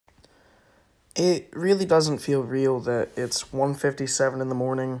It really doesn't feel real that it's 1:57 in the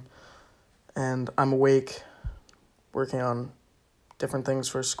morning and I'm awake working on different things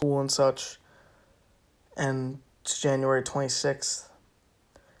for school and such. And it's January 26th,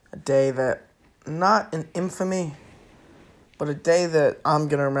 a day that, not an infamy, but a day that I'm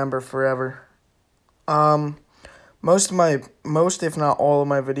going to remember forever. Um, most if not all of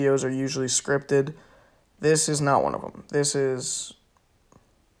my videos are usually scripted. This is not one of them. This is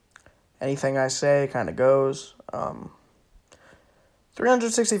anything I say kind of goes.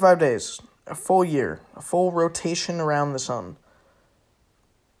 365 days, a full year, a full rotation around the sun.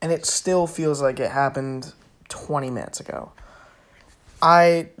 And it still feels like it happened 20 minutes ago.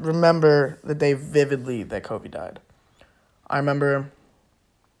 I remember the day vividly that Kobe died. I remember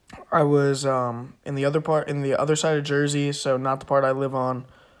I was in the other side of Jersey, so not the part I live on.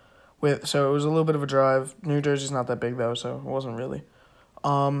 So it was a little bit of a drive. New Jersey's not that big though, so it wasn't really.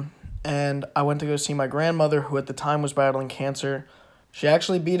 And I went to go see my grandmother, who at the time was battling cancer. She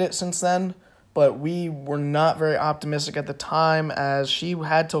actually beat it since then, but we were not very optimistic at the time, as she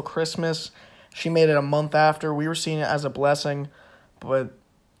had till Christmas. She made it a month after. We were seeing it as a blessing, but,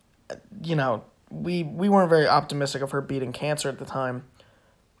 we weren't very optimistic of her beating cancer at the time,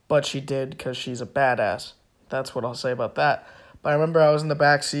 but she did because she's a badass. That's what I'll say about that. But I remember I was in the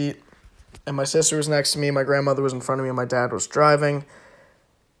back seat, and my sister was next to me, my grandmother was in front of me, and my dad was driving.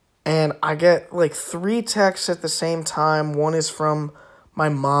 And I get, 3 texts at the same time. One is from my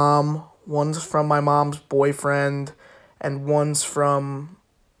mom, one's from my mom's boyfriend, and one's from,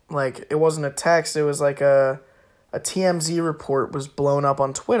 it wasn't a text, it was a TMZ report was blown up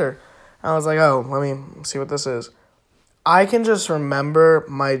on Twitter. And I was like, oh, let me see what this is. I can just remember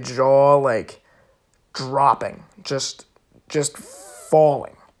my jaw, dropping, just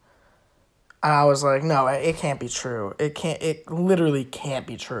falling. And I was like, no, it can't be true. It literally can't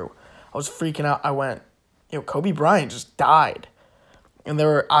be true. I was freaking out. I went, Kobe Bryant just died. And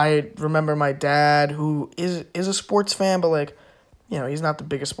I remember my dad, who is a sports fan, but he's not the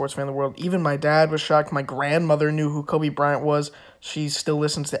biggest sports fan in the world. Even my dad was shocked. My grandmother knew who Kobe Bryant was. She still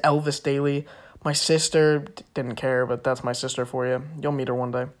listens to Elvis daily. My sister didn't care, but that's my sister for you. You'll meet her one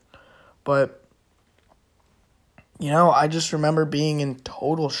day. But, I just remember being in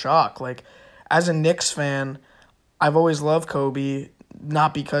total shock. As a Knicks fan, I've always loved Kobe,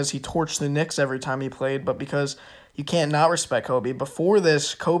 not because he torched the Knicks every time he played, but because you can't not respect Kobe. Before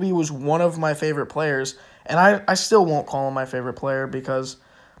this, Kobe was one of my favorite players, and I still won't call him my favorite player because,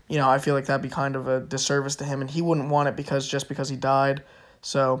 I feel like that'd be kind of a disservice to him, and he wouldn't want it just because he died.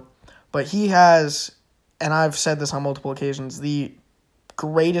 So, but he has, and I've said this on multiple occasions, the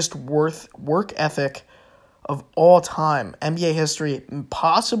greatest work ethic of all time, NBA history,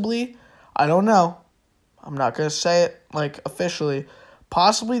 possibly. I don't know. I'm not going to say it, officially.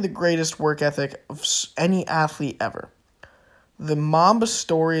 Possibly the greatest work ethic of any athlete ever. The Mamba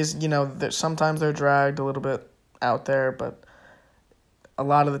stories, sometimes they're dragged a little bit out there, but a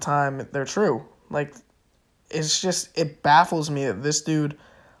lot of the time they're true. It baffles me that this dude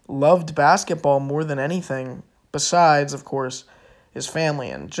loved basketball more than anything, besides, of course, his family.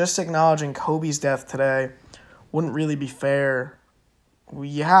 And just acknowledging Kobe's death today wouldn't really be fair.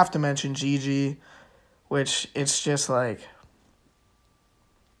 You have to mention Gigi, which it's just that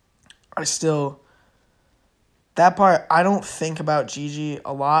part, I don't think about Gigi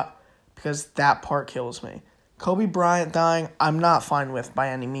a lot because that part kills me. Kobe Bryant dying, I'm not fine with by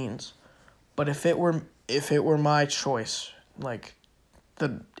any means. But if it were my choice,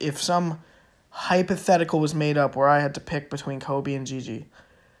 if some hypothetical was made up where I had to pick between Kobe and Gigi,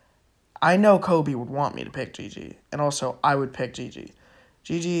 I know Kobe would want me to pick Gigi, and also I would pick Gigi.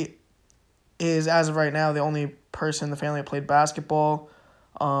 Gigi is, as of right now, the only person in the family that played basketball.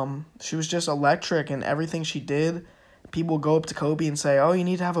 She was just electric in everything she did. People would go up to Kobe and say, oh, you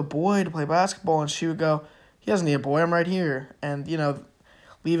need to have a boy to play basketball. And she would go, he doesn't need a boy, I'm right here. And,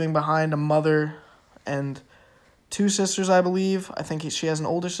 leaving behind a mother and 2 sisters, I believe. I think she has an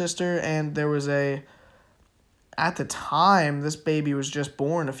older sister, and there was at the time, this baby was just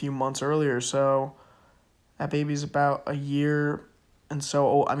born a few months earlier, so that baby's about a year and so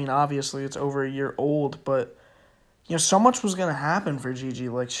old. I mean, obviously, it's over a year old, but, so much was going to happen for Gigi.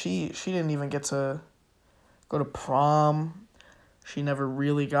 She didn't even get to go to prom. She never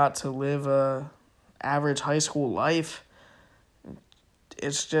really got to live a average high school life.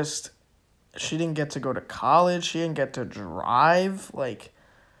 It's just, she didn't get to go to college. She didn't get to drive.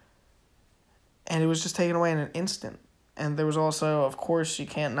 And it was just taken away in an instant. And there was also, of course, you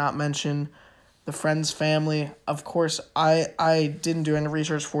can't not mention the Friends family. Of course, I didn't do any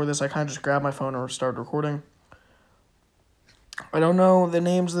research for this. I kind of just grabbed my phone and started recording. I don't know the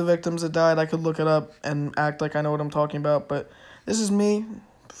names of the victims that died. I could look it up and act like I know what I'm talking about, but this is me.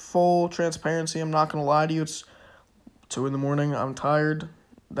 Full transparency. I'm not going to lie to you. It's 2 in the morning. I'm tired.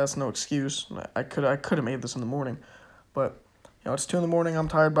 That's no excuse. I could have made this in the morning, but it's 2 in the morning. I'm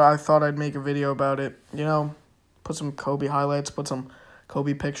tired, but I thought I'd make a video about it. Put some Kobe highlights, put some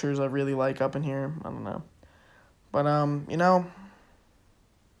Kobe pictures I really like up in here. I don't know. But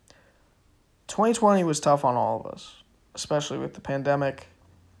 2020 was tough on all of us, especially with the pandemic,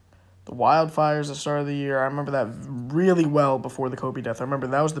 the wildfires at the start of the year. I remember that really well before the Kobe death. I remember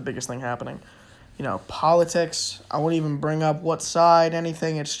that was the biggest thing happening. Politics, I wouldn't even bring up what side,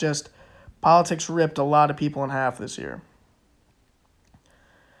 anything. It's just politics ripped a lot of people in half this year.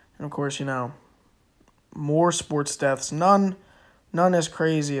 And, of course, more sports deaths. None as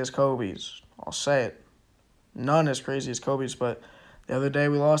crazy as Kobe's. I'll say it. None as crazy as Kobe's, but the other day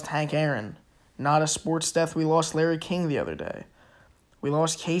we lost Hank Aaron. Not a sports death. We lost Larry King the other day. We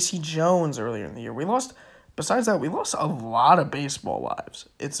lost Casey Jones earlier in the year. Besides that, we lost a lot of baseball lives.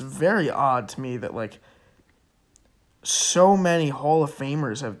 It's very odd to me that, so many Hall of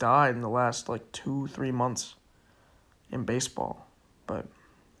Famers have died in the last, 2-3 months in baseball. But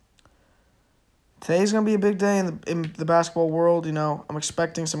today's going to be a big day in the basketball world. I'm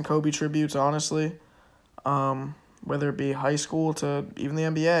expecting some Kobe tributes, honestly, whether it be high school to even the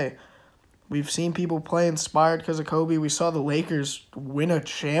NBA. We've seen people play inspired because of Kobe. We saw the Lakers win a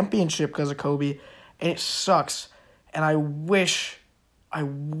championship because of Kobe, and it sucks. And I wish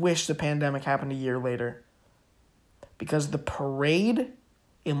the pandemic happened a year later, because the parade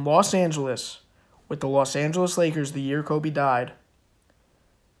in Los Angeles with the Los Angeles Lakers the year Kobe died,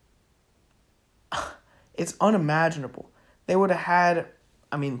 it's unimaginable. They would have had,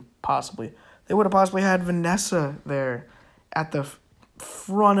 possibly, they would have possibly had Vanessa there at the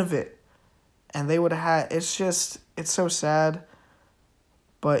front of it. And they would have had, it's so sad.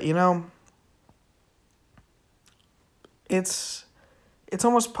 But, it's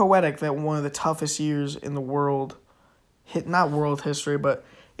almost poetic that one of the toughest years in the world, not world history, but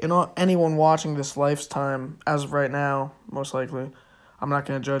anyone watching this lifetime as of right now, most likely. I'm not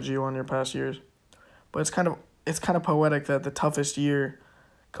going to judge you on your past years. But it's kind of poetic that the toughest year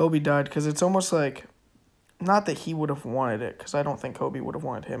Kobe died, because it's almost like, not that he would have wanted it, because I don't think Kobe would have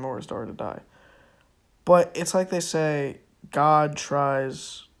wanted him or his daughter to die. But it's like they say, God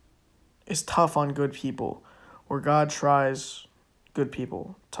is tough on good people, or God tries good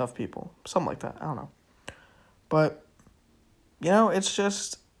people, tough people, something like that. I don't know. But, it's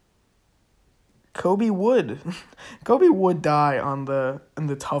just Kobe would die in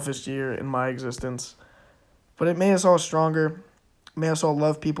the toughest year in my existence. But it made us all stronger. It made us all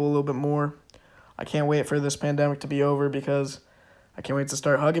love people a little bit more. I can't wait for this pandemic to be over, because I can't wait to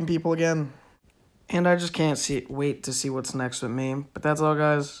start hugging people again. And I just can't wait to see what's next with me. But that's all,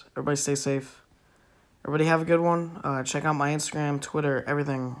 guys. Everybody stay safe. Everybody have a good one. Check out my Instagram, Twitter,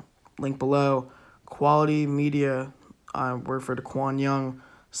 everything. Link below. Quality Media. I work for Daquan Young.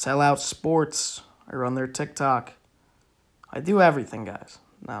 Sellout Sports. I run their TikTok. I do everything, guys.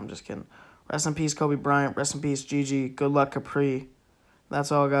 Nah, I'm just kidding. Rest in peace, Kobe Bryant. Rest in peace, Gigi. Good luck, Capri.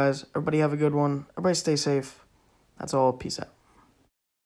 That's all, guys. Everybody have a good one. Everybody stay safe. That's all. Peace out.